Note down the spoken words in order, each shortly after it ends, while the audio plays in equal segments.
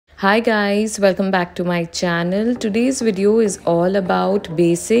Hi guys, welcome back to my channel. Today's video is all about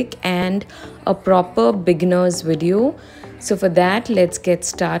basic and a proper beginner's video. So for that, let's get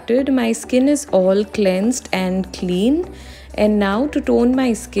started. My skin is all cleansed and clean. And now to tone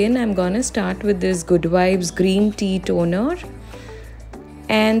my skin, I'm gonna start with this Good Vibes Green Tea Toner.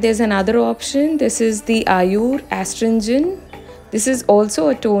 And there's another option. This is the Ayur astringent. This is also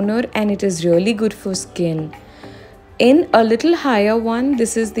a toner and it is really good for skin. In a little higher one,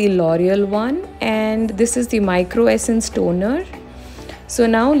 this is the L'Oreal one and this is the Micro Essence toner. So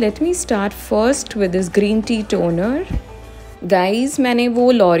now let me start first with this green tea toner. Guys, मैंने वो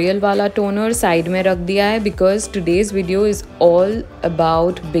L'Oreal वाला toner side में रख दिया है because today's video is all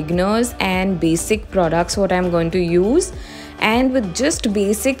about beginners and basic products what I'm going to use. And with just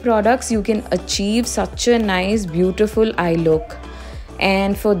basic products, you can achieve such a nice, beautiful eye look.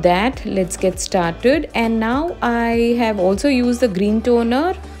 And for that, let's get started. And now I have also used the green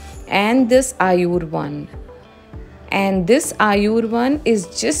toner and this Ayur one. And this Ayur one is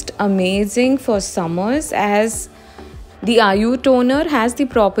just amazing for summers as the Ayur toner has the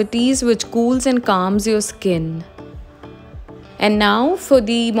properties which cools and calms your skin. And now for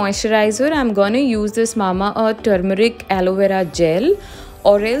the moisturizer, I'm gonna use this Mamaearth turmeric aloe vera gel.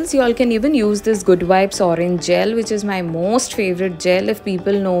 Or else you all can even use this Good Vibes orange gel, which is my most favorite gel if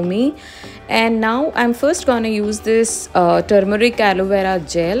people know me. And now I'm first gonna use this turmeric aloe vera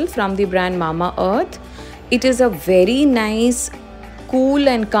gel from the brand Mamaearth. It is a very nice, cool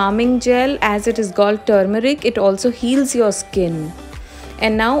and calming gel as it is called turmeric. It also heals your skin.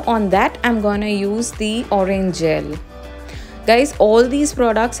 And now on that I'm gonna use the orange gel. Guys, all these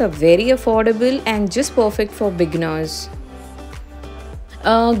products are very affordable and just perfect for beginners.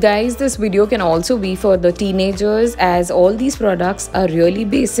 Guys, this video can also be for the teenagers as all these products are really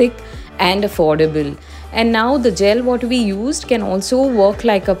basic and affordable. And now the gel what we used can also work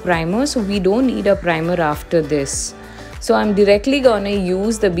like a primer, so we don't need a primer after this. So I'm directly gonna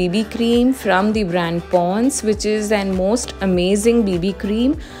use the BB cream from the brand Pond's, which is an most amazing BB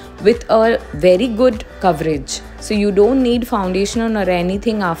cream with a very good coverage. So you don't need foundation or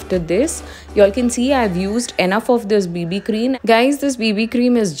anything after this. You all can see I've used enough of this BB cream. Guys, this BB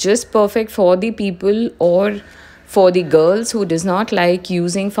cream is just perfect for the people or for the girls who does not like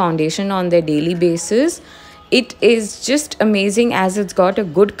using foundation on their daily basis. It is just amazing as it's got a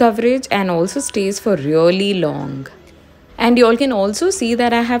good coverage and also stays for really long. And you all can also see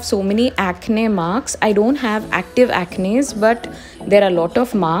that I have so many acne marks. I don't have active acne, but there are a lot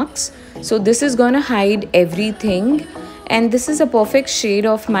of marks. So this is gonna hide everything. And this is a perfect shade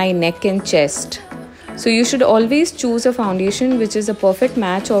of my neck and chest. So you should always choose a foundation which is a perfect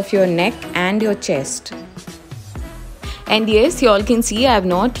match of your neck and your chest. And yes, you all can see I have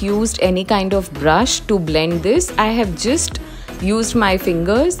not used any kind of brush to blend this. I have just used my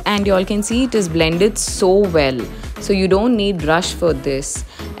fingers and you all can see it is blended so well. So you don't need brush for this.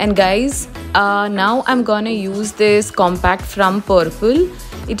 And guys, now I'm gonna use this compact from Purple.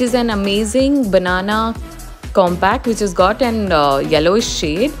 It is an amazing banana compact which has got an yellowish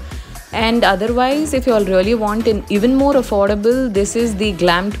shade. And otherwise, if you all really want an even more affordable, this is the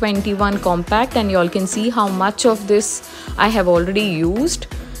Glam 21 compact and you all can see how much of this I have already used.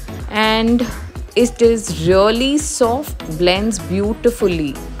 And it is really soft, blends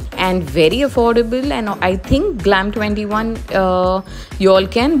beautifully and very affordable, and I think Glam 21 you all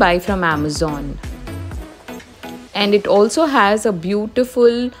can buy from Amazon. And it also has a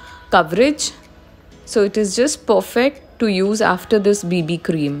beautiful coverage, so it is just perfect to use after this BB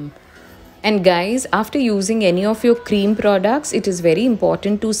cream. And guys, after using any of your cream products, it is very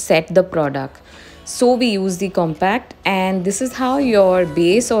important to set the product. So we use the compact and this is how your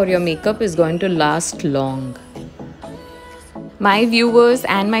base or your makeup is going to last long. My viewers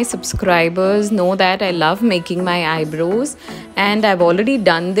and my subscribers know that I love making my eyebrows, and I've already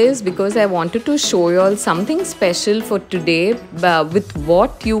done this because I wanted to show you all something special for today with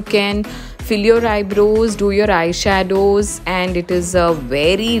what you can fill your eyebrows, do your eyeshadows, and it is a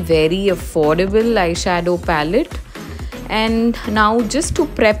very affordable eyeshadow palette. And now just to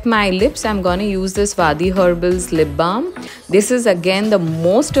prep my lips, I'm gonna use this Wadi Herbals lip balm. This is again the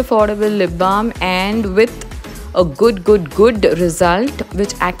most affordable lip balm and with a good result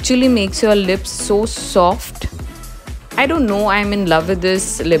which actually makes your lips so soft. I don't know, I'm in love with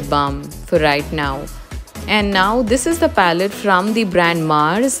this lip balm for right now. And now this is the palette from the brand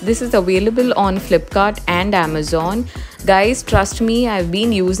Mars. This is available on Flipkart and Amazon. Guys, trust me, I've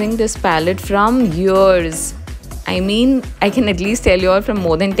been using this palette from years. I mean, I can at least tell you all from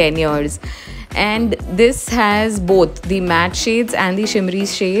more than 10 years. And this has both the matte shades and the shimmery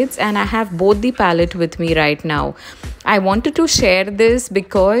shades, and I have both the palette with me right now. I wanted to share this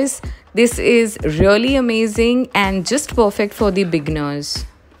because this is really amazing and just perfect for the beginners.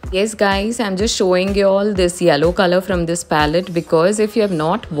 Yes guys, I'm just showing you all this yellow color from this palette because if you have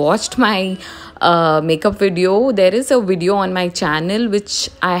not watched my makeup video, there is a video on my channel which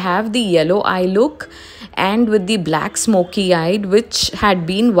I have the yellow eye look and with the black smoky eyed, which had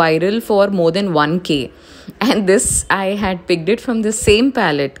been viral for more than 1K, and this I had picked it from the same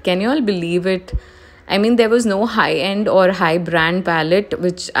palette. Can you all believe it? I mean, there was no high-end or high brand palette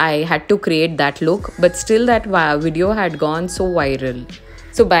which I had to create that look, but still that video had gone so viral.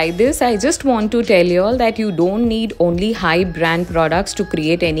 So by this, I just want to tell you all that you don't need only high brand products to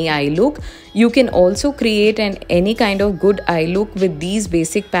create any eye look. You can also create any kind of good eye look with these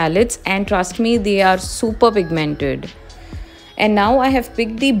basic palettes, and trust me, they are super pigmented. And now I have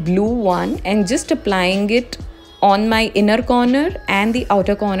picked the blue one and just applying it on my inner corner and the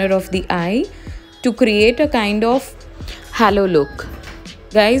outer corner of the eye to create a kind of halo look.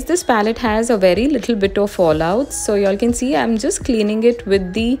 Guys, this palette has a very little bit of fallouts, so y'all can see I'm just cleaning it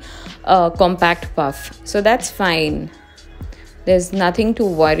with the compact puff, so that's fine. There's nothing to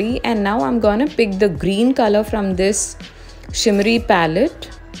worry. And now I'm gonna pick the green color from this shimmery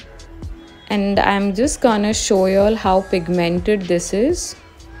palette, and I'm just gonna show y'all how pigmented this is.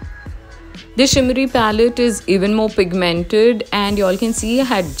 This shimmery palette is even more pigmented, and y'all can see I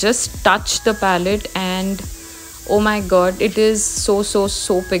had just touched the palette and oh my god, it is so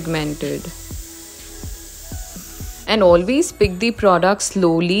pigmented. And always pick the product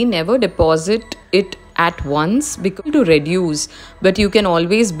slowly, never deposit it at once because to reduce, but you can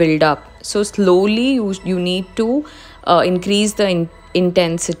always build up. So slowly you need to increase the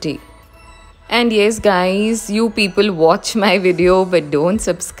intensity. And yes guys, you people watch my video but don't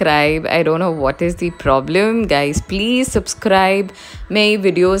subscribe. I don't know what is the problem. Guys, please subscribe. मैं ये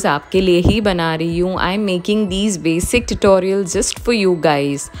videos आपके लिए ही बना रही हूँ. I'm making these basic tutorials just for you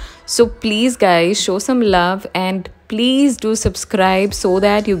guys. So please guys, show some love and please do subscribe so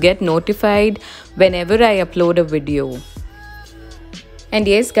that you get notified whenever I upload a video. And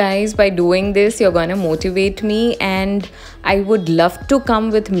yes guys, by doing this you're gonna motivate me, and I would love to come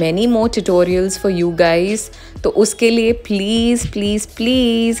with many more tutorials for you guys. तो उसके लिए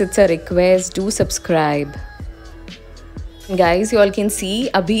please it's a request, do subscribe. Guys, you all can see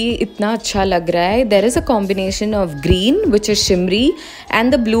अभी इतना अच्छा लग रहा है. There is a combination of green which is shimmery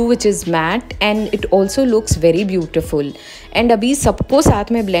and the blue which is matte, and it also looks very beautiful. And अभी सबको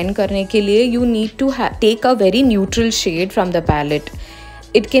साथ में blend करने के लिए you need to take a very neutral shade from the palette.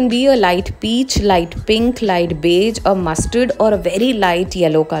 It can be a light peach, light pink, light beige, a mustard, or a very light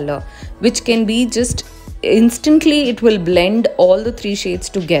yellow color, which can be just instantly it will blend all the three shades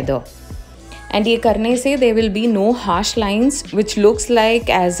together. And ये करने से there will be no harsh lines, which looks like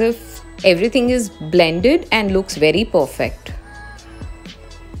as if everything is blended and looks very perfect.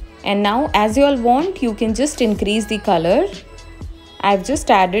 And now as you all want, you can just increase the color. I've just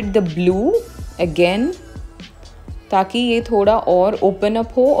added the blue again, ताकि ये थोड़ा और open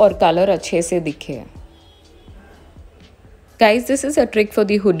up हो और color अच्छे से दिखे. Guys, this is a trick for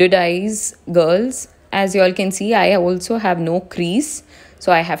the hooded eyes girls. As you all can see, I also have no crease,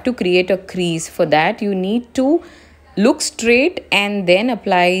 so I have to create a crease. For that you need to look straight and then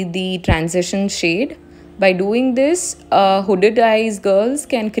apply the transition shade. By doing this, hooded eyes girls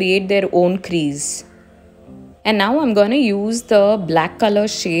can create their own crease. And now I'm gonna use the black color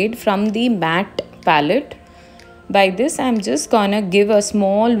shade from the matte palette. By this, I'm just gonna give a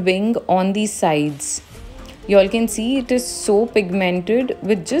small wing on the sides. You all can see it is so pigmented.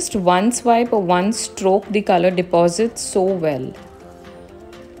 With just one swipe or one stroke, the color deposits so well.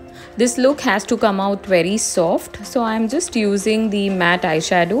 This look has to come out very soft, so I'm just using the matte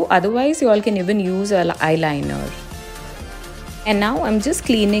eyeshadow. Otherwise, you all can even use an eyeliner. And now I'm just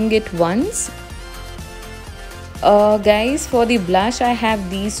cleaning it once. Guys, for the blush, I have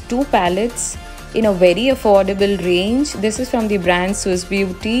these two palettes in a very affordable range. This is from the brand Swiss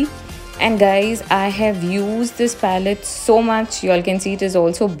Beauty, and guys, I have used this palette so much. You all can see it is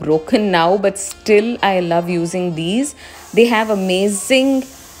also broken now, but still I love using these. They have amazing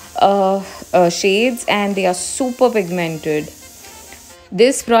shades and they are super pigmented.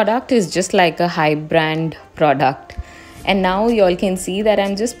 This product is just like a high brand product. And now you all can see that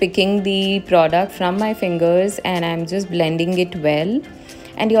I'm just picking the product from my fingers and I'm just blending it well.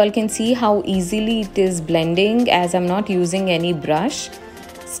 And you all can see how easily it is blending as I'm not using any brush.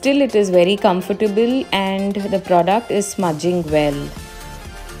 Still it is very comfortable and the product is smudging well.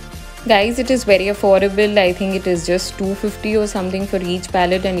 Guys, it is very affordable. I think it is just 250 or something for each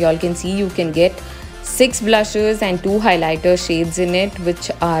palette, and y'all can see you can get 6 blushes and 2 highlighter shades in it, which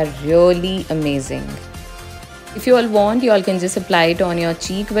are really amazing. If you all want, you all can just apply it on your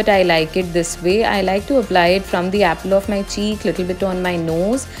cheek, but I like it this way. I like to apply it from the apple of my cheek, little bit on my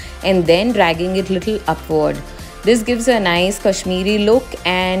nose, and then dragging it little upward. This gives a nice Kashmiri look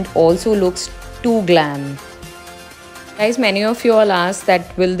and also looks too glam. Guys, many of you all ask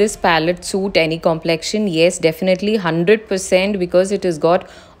that will this palette suit any complexion? Yes, definitely 100%, because it has got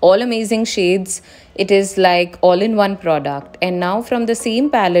all amazing shades. It is like all-in-one product. And now from the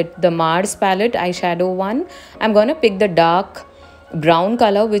same palette, the Mars palette eyeshadow one, I'm gonna pick the dark brown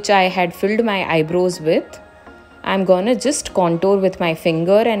color which I had filled my eyebrows with. I'm gonna just contour with my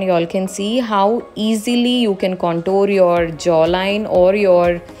finger, and you all can see how easily you can contour your jawline or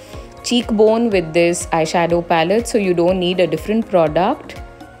your cheekbone with this eyeshadow palette, so you don't need a different product.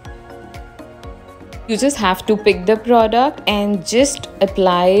 You just have to pick the product and just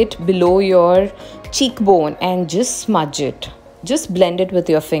apply it below your cheekbone and just smudge it. Just blend it with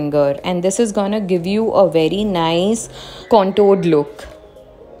your finger, and this is gonna give you a very nice contoured look.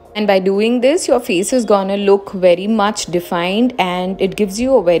 And by doing this, your face is gonna look very much defined and it gives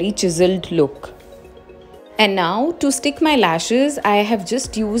you a very chiseled look. And now to stick my lashes, I have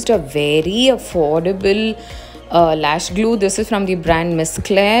just used a very affordable lash glue. This is from the brand Miss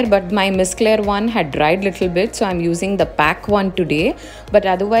Claire, but my Miss Claire one had dried little bit, so I'm using the pack one today. But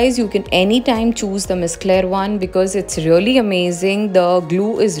otherwise, you can anytime choose the Miss Claire one because it's really amazing. The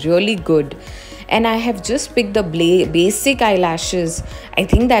glue is really good. And I have just picked the basic eyelashes. I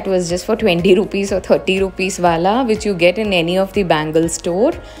think that was just for 20 rupees or 30 rupees wala, which you get in any of the bangle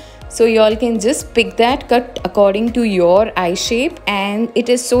store. So you all can just pick that, cut according to your eye shape, and it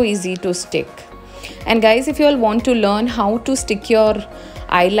is so easy to stick. And guys, if you all want to learn how to stick your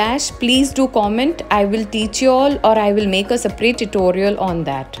eyelash, please do comment. I will teach you all, or I will make a separate tutorial on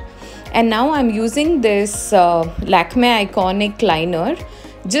that. And now I'm using this Lakme Iconic liner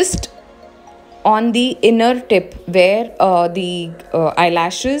just on the inner tip where the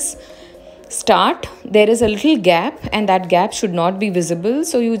eyelashes start. There is a little gap, and that gap should not be visible,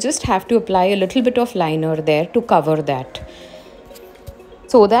 so you just have to apply a little bit of liner there to cover that,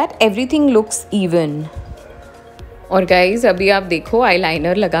 so that everything looks even. और guys, अभी आप देखो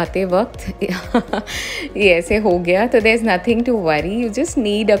eyeliner लगाते वक्त ये ऐसे हो गया, तो there's nothing to worry. You just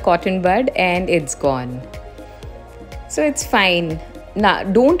need a cotton bud and it's gone. So it's fine. Now,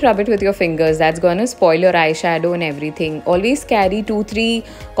 don't rub it with your fingers. That's gonna spoil your eyeshadow and everything. Always carry 2-3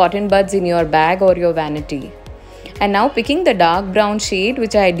 cotton buds in your bag or your vanity. And now picking the dark brown shade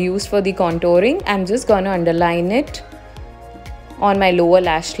which I had used for the contouring, I'm just gonna underline it on my lower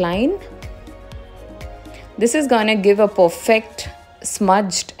lash line. This is gonna give a perfect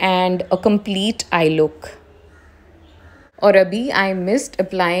smudged and a complete eye look. Or abhi I missed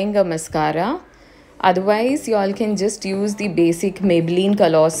applying a mascara. Otherwise, you all can just use the basic Maybelline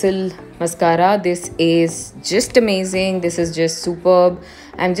Colossal mascara. This is just amazing. This is just superb.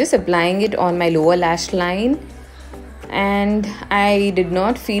 I'm just applying it on my lower lash line. And I did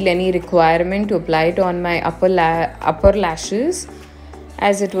not feel any requirement to apply it on my upper lashes,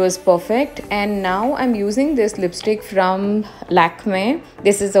 as it was perfect. And now I'm using this lipstick from Lakme.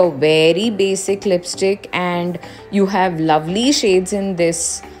 This is a very basic lipstick, and you have lovely shades in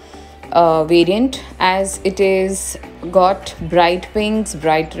this variant, as it is got bright pinks,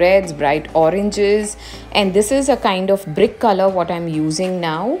 bright reds, bright oranges, and this is a kind of brick color what I'm using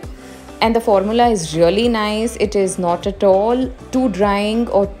now. And the formula is really nice. It is not at all too drying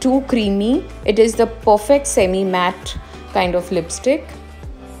or too creamy. It is the perfect semi-matte kind of lipstick,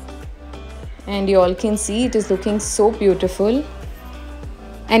 and you all can see it is looking so beautiful.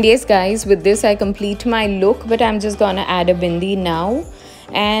 And yes guys, with this I complete my look, but I'm just gonna add a bindi now.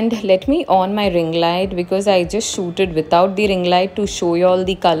 And let me on my ring light, because I just shooted without the ring light to show you all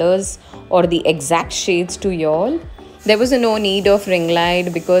the colors or the exact shades to y'all. There was no need of ring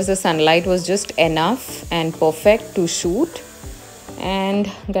light because the sunlight was just enough and perfect to shoot. And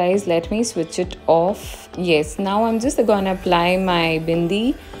guys, let me switch it off. Yes, now I'm just gonna apply my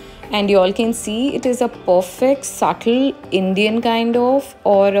bindi, and you all can see it is a perfect subtle Indian kind of,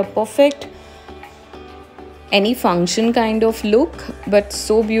 or a perfect any function kind of look, but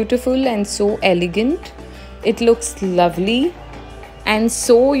so beautiful and so elegant. It looks lovely, and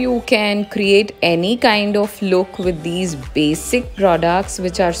so you can create any kind of look with these basic products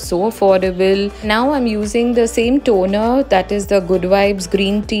which are so affordable. Now I'm using the same toner, that is the Good Vibes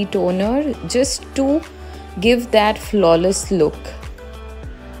Green Tea Toner, just to give that flawless look.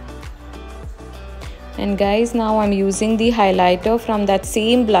 And guys, now I'm using the highlighter from that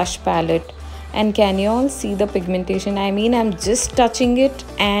same blush palette. And can you all see the pigmentation? I mean, I'm just touching it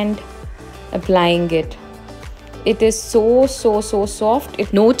and applying it. It is so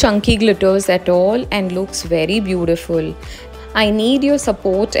soft. No chunky glitters at all and looks very beautiful. I need your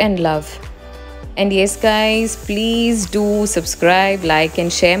support and love. And yes guys, please do subscribe, like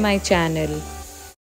and share my channel.